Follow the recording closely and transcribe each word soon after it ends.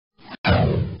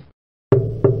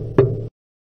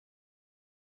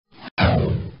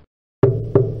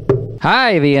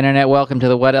Hi, the internet. Welcome to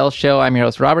the What Else Show. I'm your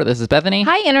host, Robert. This is Bethany.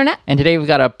 Hi, internet. And today we've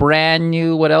got a brand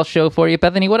new What Else Show for you.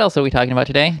 Bethany, what else are we talking about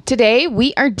today? Today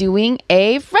we are doing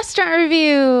a restaurant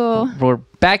review. We're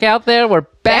back out there. We're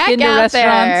back into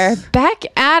restaurants. Back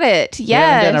at it. Yes. We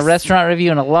haven't done a restaurant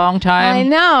review in a long time. I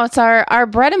know. It's our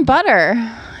bread and butter.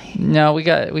 No, we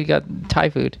got Thai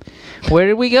food. Where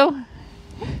did we go?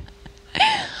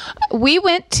 We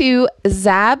went to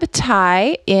Zab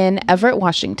Thai in Everett,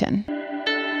 Washington.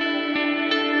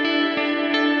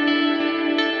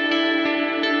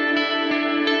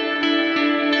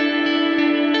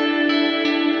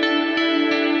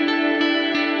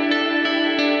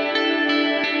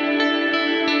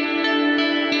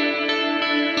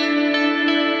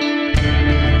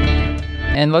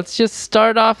 And let's just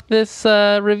start off this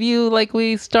review like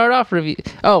we start off review.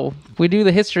 Oh, we do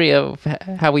the history of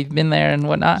how we've been there and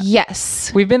whatnot.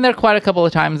 Yes. We've been there quite a couple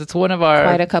of times. It's one of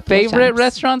our favorite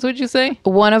restaurants, would you say?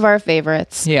 One of our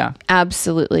favorites. Yeah.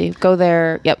 Absolutely. Go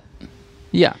there. Yep.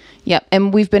 Yeah. Yep.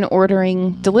 And we've been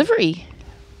ordering delivery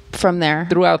from there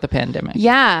throughout the pandemic.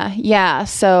 Yeah.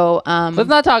 So let's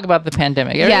not talk about the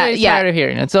pandemic. Everybody's tired of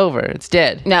hearing it's over. It's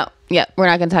dead. No. Yeah, we're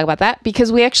not going to talk about that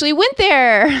because we actually went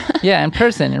there. Yeah, in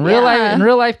person, in real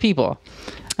life people.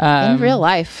 In real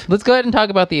life. Let's go ahead and talk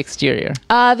about the exterior.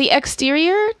 The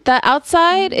exterior, the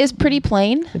outside is pretty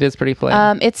plain. It is pretty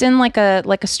plain. It's in like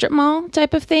a strip mall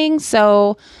type of thing.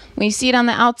 So when you see it on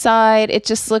the outside, it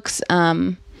just looks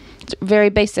very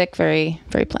basic, very,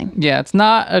 very plain. Yeah, it's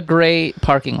not a great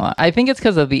parking lot. I think it's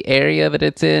because of the area that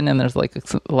it's in, and there's like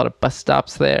a lot of bus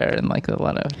stops there, and like a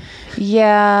lot of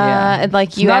and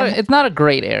like it's not a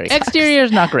great area. Exterior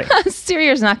is not great.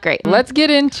 Exterior is not great. Let's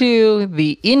get into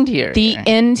the interior. The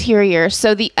interior.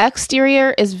 So the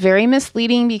exterior is very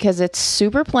misleading because it's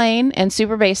super plain and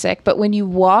super basic, but when you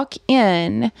walk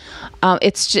in,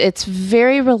 it's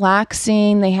very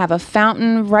relaxing. They have a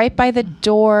fountain right by the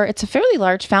door. It's a fairly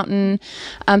large fountain.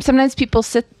 Sometimes people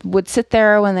would sit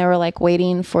there when they were like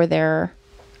waiting for their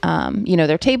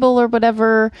their table or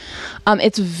whatever.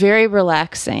 It's very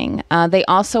relaxing. They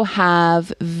also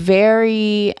have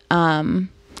very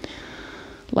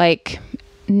like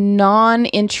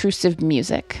non-intrusive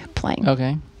music playing.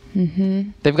 Okay. Mm-hmm.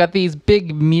 They've got these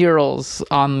big murals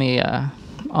on the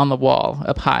wall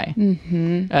up high.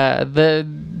 Mm-hmm. The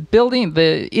building,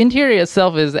 the interior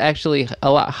itself is actually a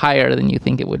lot higher than you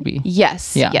think it would be.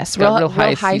 Yes. Yeah. Yes. Real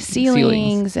high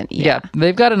ceilings. And yeah,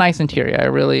 they've got a nice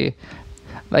interior.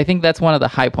 I think that's one of the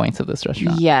high points of this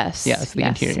restaurant. Yes. Yes, the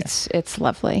interior. It's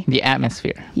lovely. The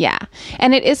atmosphere. Yeah.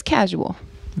 And it is casual.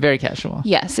 Very casual.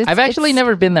 Yes. I've actually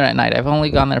never been there at night. I've only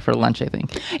gone there for lunch, I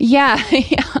think. Yeah.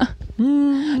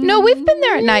 No, we've been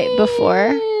there at night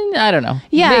before. I don't know.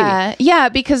 Yeah. Maybe. Yeah,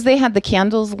 because they had the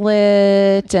candles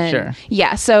lit. And sure.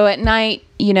 Yeah. So at night,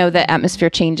 the atmosphere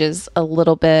changes a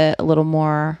little bit, a little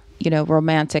more,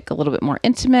 romantic, a little bit more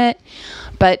intimate.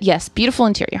 But yes, beautiful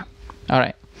interior. All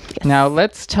right. Yes. Now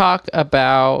let's talk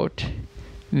about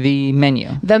the menu.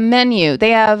 The menu.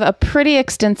 They have a pretty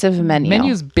extensive menu.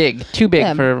 Menu's big. Too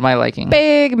big for my liking.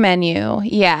 Big menu.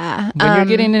 Yeah. When you're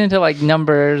getting into like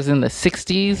numbers in the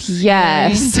 60s.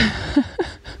 Yes.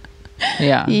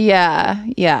 Yeah.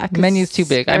 Yeah. Menu's too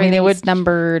big. I mean, it would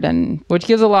numbered and which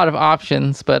gives a lot of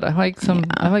options, but I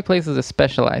like places that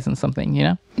specialize in something,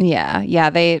 Yeah.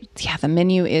 The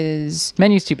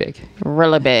menu's too big.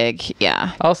 Really big.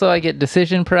 Yeah. Also, I get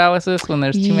decision paralysis when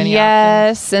there's too many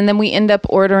options. Yes, and then we end up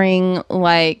ordering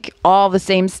like all the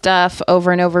same stuff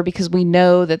over and over because we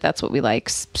know that that's what we like.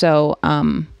 So,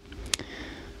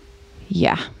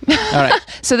 yeah. All right.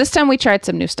 So this time we tried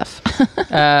some new stuff.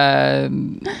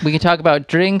 We can talk about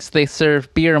drinks. They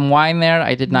serve beer and wine there.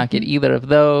 I did not get either of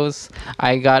those.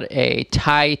 I got a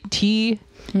Thai tea.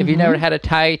 If you've never had a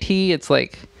Thai tea, it's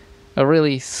like a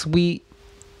really sweet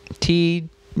tea,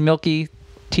 milky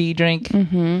tea drink.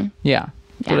 Mm-hmm. Yeah.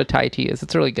 That's what a Thai tea is.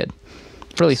 It's really good.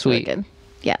 Really sweet. Really good.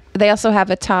 Yeah. They also have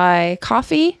a Thai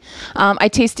coffee. I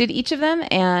tasted each of them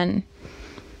and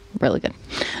really good.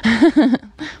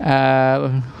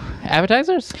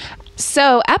 Appetizers?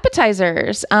 So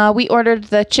appetizers, we ordered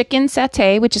the chicken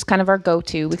satay, which is kind of our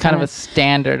go-to. It's kind of a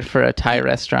standard for a Thai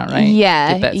restaurant, right?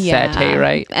 Yeah. Get that satay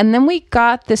right. And then we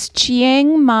got this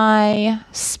Chiang Mai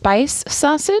spice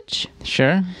sausage.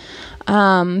 Sure.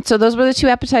 So those were the two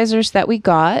appetizers that we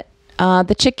got.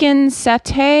 The chicken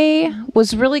satay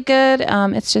was really good.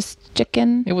 It's just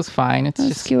chicken. It was fine. It's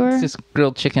skewer. It's just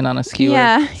grilled chicken on a skewer.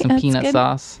 Yeah. Some peanut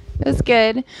sauce. It was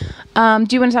good. Do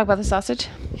you want to talk about the sausage?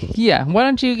 Yeah. Why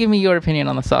don't you give me your opinion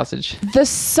on the sausage? The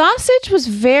sausage was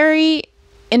very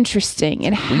interesting.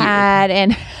 It had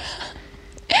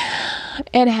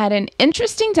an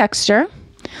interesting texture.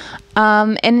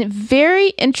 And very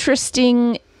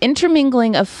interesting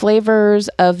intermingling of flavors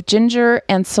of ginger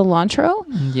and cilantro.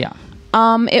 Yeah.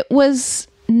 It was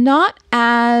not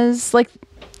as like,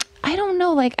 I don't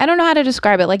know how to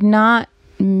describe it. Like not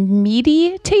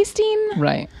meaty tasting.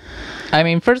 Right. I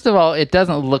mean, first of all, it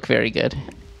doesn't look very good.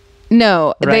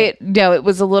 No, Right. it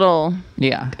was a little,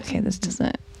 Yeah. okay, this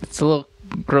doesn't. It's a little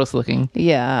gross looking.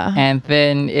 Yeah. And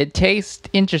then it tastes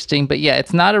interesting, but yeah,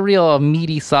 it's not a real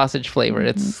meaty sausage flavor.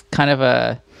 It's kind of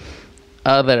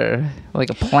like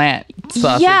a plant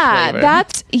sausage flavor.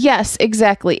 Yes,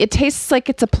 exactly. It tastes like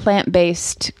it's a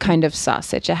plant-based kind of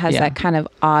sausage. It has that kind of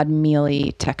odd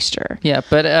mealy texture. Yeah,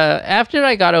 but after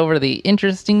I got over the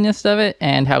interestingness of it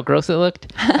and how gross it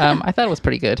looked, I thought it was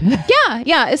pretty good.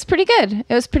 Yeah, it's pretty good.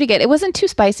 It was pretty good. It wasn't too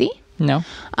spicy. No.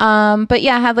 But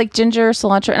yeah, it had like ginger,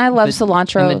 cilantro, and I love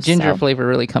cilantro. And the ginger flavor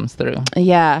really comes through.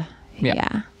 Yeah.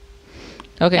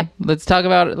 Okay, Yep. let's talk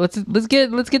about let's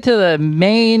get to the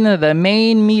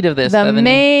main meat of this. The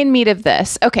main meat of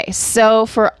this. Okay, so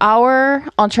for our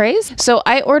entrees, so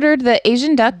I ordered the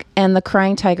Asian duck and the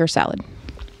crying tiger salad.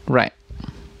 Right.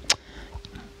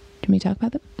 Can we talk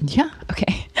about them? Yeah.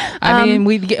 Okay. I mean,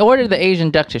 we ordered the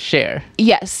Asian duck to share.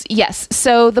 Yes.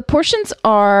 So the portions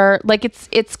are like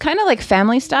it's kind of like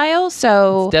family style.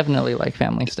 So It's definitely like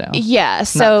family style. yeah.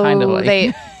 So kind of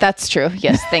like. that's true.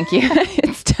 Yes. Thank you.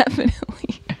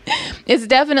 It's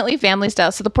definitely family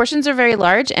style. So the portions are very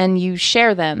large and you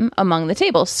share them among the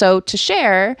table. So to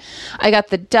share, I got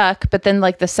the duck, but then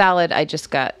like the salad I just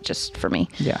got just for me.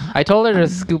 Yeah. I told her to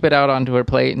scoop it out onto her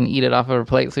plate and eat it off of her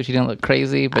plate so she didn't look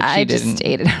crazy, but she didn't. I just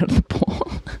ate it out of the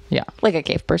bowl. Yeah. Like a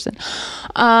cave person.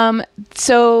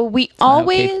 So we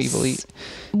always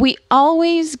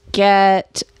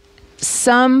get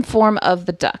some form of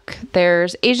the duck.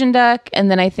 There's Asian duck, and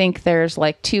then I think there's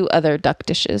like 2 other duck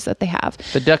dishes that they have.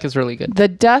 The duck is really good. The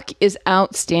duck is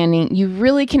outstanding. You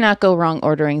really cannot go wrong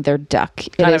ordering their duck.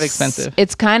 Kind of expensive.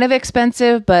 It's kind of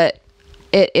expensive, but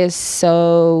it is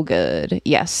so good.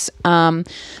 Yes.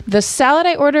 The salad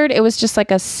I ordered, it was just like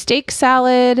a steak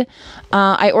salad.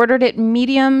 I ordered it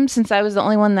medium since I was the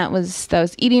only one that was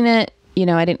eating it. You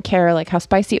know, I didn't care like how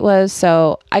spicy it was.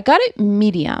 So I got it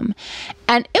medium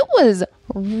and it was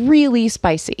really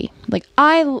spicy. Like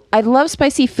I love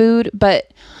spicy food,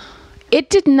 but it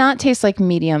did not taste like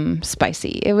medium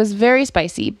spicy. It was very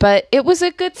spicy, but it was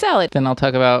a good salad. Then I'll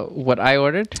talk about what I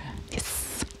ordered.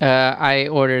 Yes. I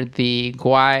ordered the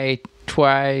Guai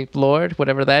Twai Lord,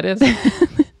 whatever that is.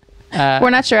 We're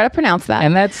not sure how to pronounce that.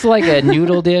 And that's like a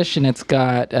noodle dish, and it's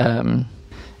got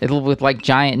with like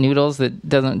giant noodles that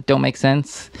don't make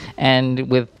sense, and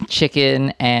with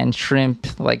chicken and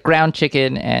shrimp, like ground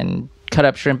chicken and cut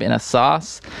up shrimp in a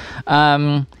sauce.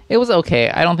 It was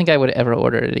okay. I don't think I would ever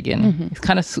order it again. Mm-hmm. It's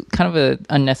kind of a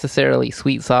unnecessarily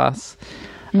sweet sauce,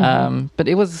 but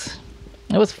it was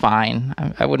fine.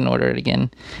 I wouldn't order it again.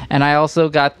 And I also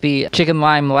got the chicken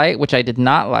lime light, which I did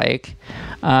not like.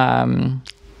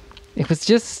 It was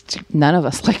just... None of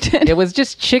us liked it. It was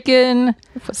just chicken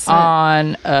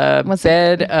on a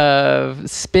bed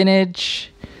of spinach,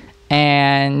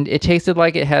 and it tasted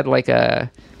like it had like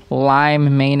a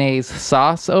lime mayonnaise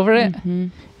sauce over it. Mm-hmm.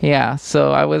 Yeah,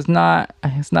 so I was not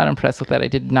impressed with that. I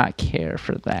did not care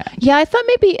for that. Yeah, I thought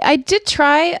maybe... I did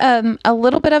try a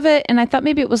little bit of it, and I thought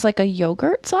maybe it was like a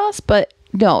yogurt sauce, but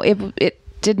no, it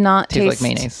did not taste... like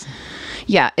mayonnaise.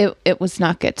 Yeah, it was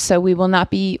not good. So we will not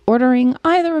be ordering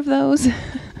either of those.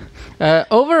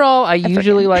 Overall, I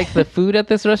usually like the food at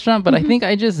this restaurant, but I think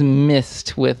I just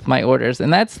missed with my orders.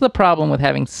 And that's the problem with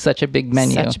having such a big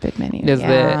menu. Such a big menu, is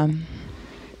that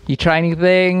you try new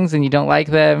things and you don't like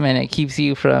them, and it keeps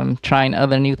you from trying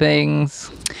other new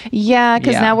things. Yeah,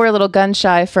 because now we're a little gun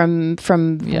shy from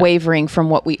wavering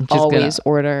from what we always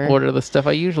order. Order the stuff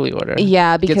I usually order.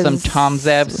 Yeah, because get some Tom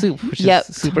Zab soup, which is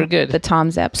super good. The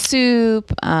Tom Zab soup,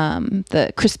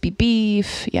 the crispy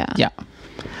beef. Yeah. Yeah.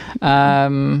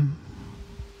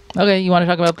 Okay, you want to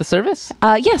talk about the service?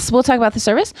 Yes, we'll talk about the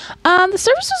service. The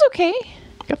service was okay.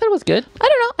 I thought it was good. I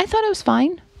don't know. I thought it was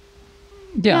fine.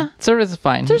 Yeah, service is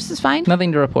fine. Service is fine.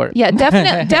 Nothing to report. Yeah,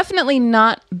 definitely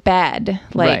not bad.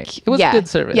 Like, right. It was good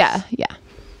service. Yeah.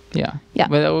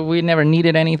 But we never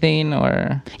needed anything,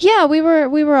 or... Yeah, we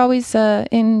were always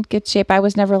in good shape. I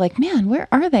was never like, man, where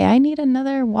are they? I need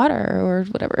another water or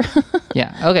whatever.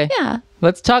 Yeah, okay. Yeah.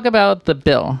 Let's talk about the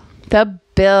bill. The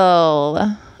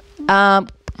bill.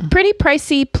 Pretty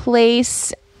pricey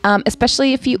place,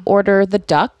 especially if you order the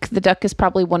duck. The duck is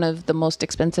probably one of the most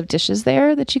expensive dishes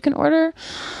there that you can order.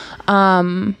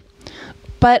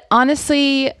 But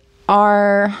honestly,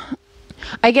 I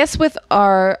guess with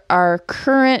our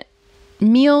current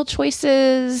meal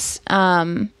choices,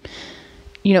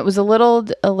 it was a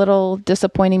little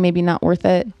disappointing, maybe not worth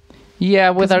it.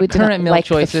 Yeah, with our we didn't current meal like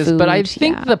the choices, but I food,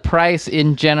 think yeah. the price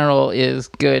in general is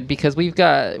good because we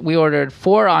ordered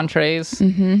 4 entrees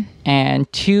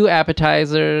and 2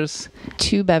 appetizers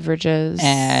 2 beverages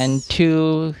and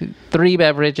 3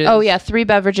 beverages. Oh yeah, 3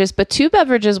 beverages, but 2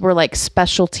 beverages were like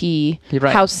specialty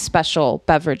Right. house special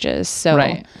beverages. So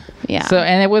Right. yeah. So,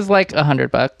 and it was like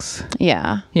 $100.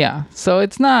 yeah. Yeah. So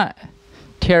it's not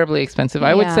terribly expensive.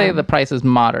 I would Yeah. say the price is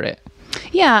moderate.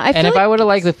 Yeah, I feel And if like I would have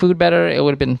liked the food better, it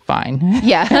would have been fine.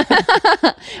 yeah.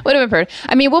 Would have been perfect.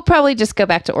 I mean, we'll probably just go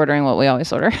back to ordering what we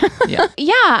always order. Yeah.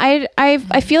 Yeah,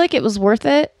 I feel like it was worth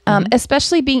it,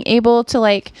 especially being able to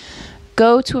like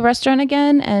go to a restaurant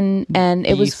again and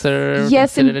it Be was served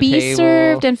yes and sit and at a be table.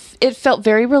 served and it felt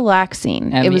very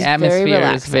relaxing. And it the was atmosphere very is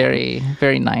relaxing. very,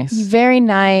 very nice. Very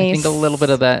nice. I think a little bit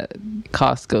of that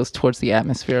cost goes towards the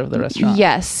atmosphere of the restaurant.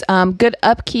 Yes, good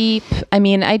upkeep. I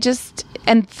mean,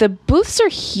 and the booths are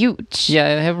huge.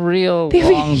 Yeah, they have real They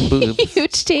have long booths.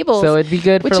 huge tables. So it'd be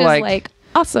good which for is like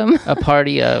awesome. a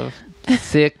party of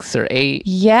 6 or 8.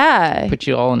 Yeah. Put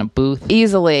you all in a booth.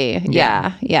 Easily.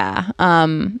 Yeah. Yeah.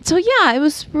 So yeah, it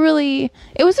was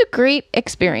a great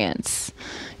experience.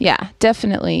 Yeah,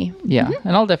 definitely. Yeah,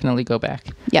 and I'll definitely go back.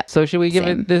 Yeah. So should we give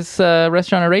Same. it this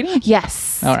restaurant a rating?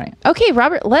 Yes. All right. Okay,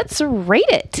 Robert, let's rate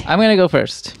it. I'm going to go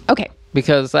first Okay.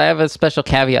 because I have a special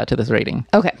caveat to this rating.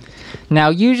 Okay. Now,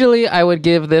 usually I would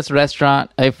give this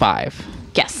restaurant a 5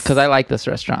 Yes. because I like this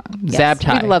restaurant. Yes. Zab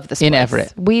Thai We love this in place.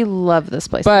 Everett. We love this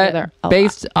place. We're there But a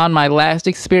based on my last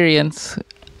experience,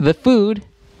 the food,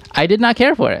 I did not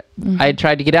care for it. I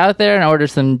tried to get out there and order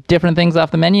some different things off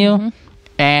the menu.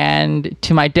 And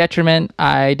to my detriment,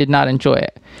 I did not enjoy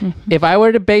it. If I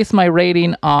were to base my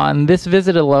rating on this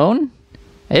visit alone,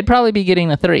 it'd probably be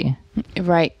getting a 3. lot.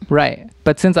 Right. Right.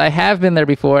 But since I have been there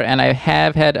before and I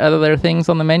have had other things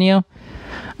on the menu,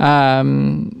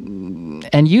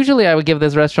 and usually I would give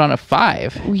this restaurant a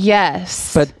 5.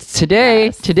 Yes. But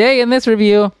today in this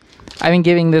review, I've been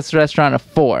giving this restaurant a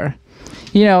 4.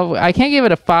 I can't give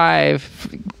it a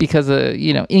 5 because of,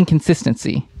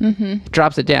 inconsistency.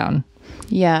 Drops it down.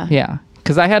 yeah. Yeah.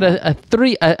 Because I had a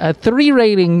 3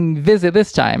 rating visit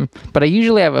this time, but I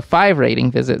usually have a 5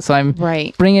 rating visit. So I'm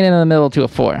Right. bringing it in the middle to a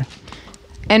 4.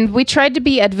 And we tried to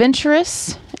be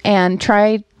adventurous and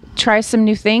try some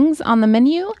new things on the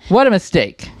menu. What a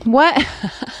mistake. What?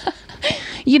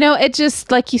 It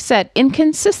just, like you said,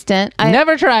 inconsistent.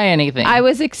 Never try anything. I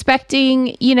was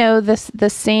expecting, the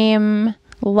same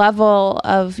level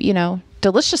of,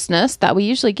 deliciousness that we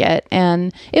usually get,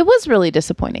 and it was really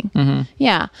disappointing.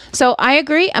 Yeah. So I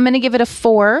agree. I'm going to give it a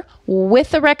 4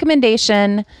 with a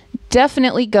recommendation.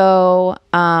 Definitely go.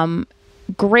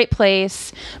 Great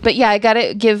place. But yeah, I got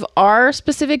to give our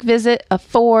specific visit a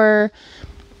 4.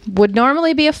 Would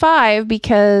normally be a 5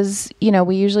 because,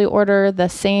 we usually order all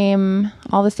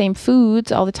the same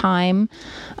foods all the time.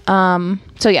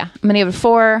 So yeah, I'm going to give it a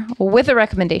 4 with a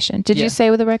recommendation. Did Yeah. you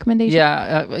say with a recommendation?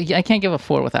 Yeah, I can't give a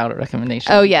 4 without a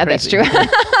recommendation. Oh yeah, that's Crazy. true.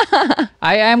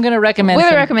 I am going to recommend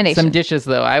With a recommendation. some dishes,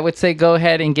 though. I would say go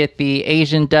ahead and get the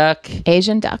Asian duck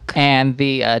Asian duck. and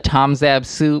the Tom Zab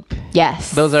soup.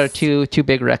 Yes. Those are two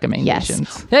big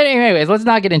recommendations. Anyways, let's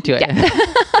not get into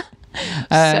it.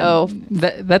 So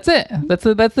That's it.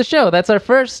 That's the show. That's our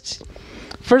first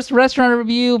restaurant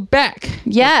review back.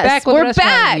 yes, with we're restaurant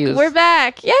back. reviews. We're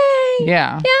back. Yay.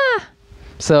 Yeah. Yeah.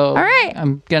 So All right.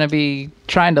 I'm gonna be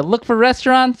trying to look for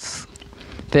restaurants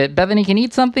that Bethany can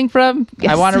eat something from.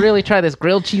 Yes. I want to really try this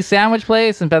grilled cheese sandwich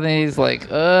place, and Bethany's like,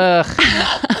 ugh.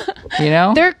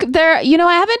 They're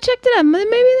I haven't checked it out. Maybe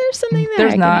there's something there.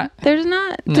 There's not. There's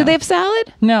not. No. Do they have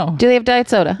salad? No. Do they have diet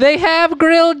soda? They have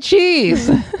grilled cheese.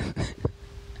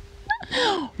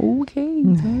 Okay.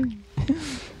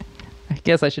 I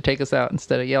guess I should take us out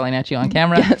instead of yelling at you on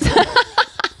camera.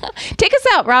 Take us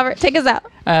out, Robert. Take us out.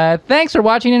 Thanks for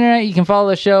watching, Internet. You can follow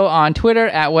the show on Twitter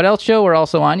at What Else Show. We're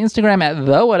also on Instagram at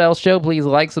The What Else Show. Please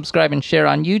like, subscribe, and share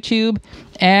on YouTube.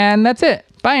 And that's it.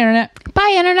 Bye, Internet.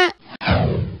 Bye, Internet.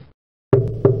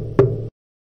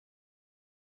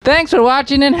 Thanks for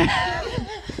watching, Internet.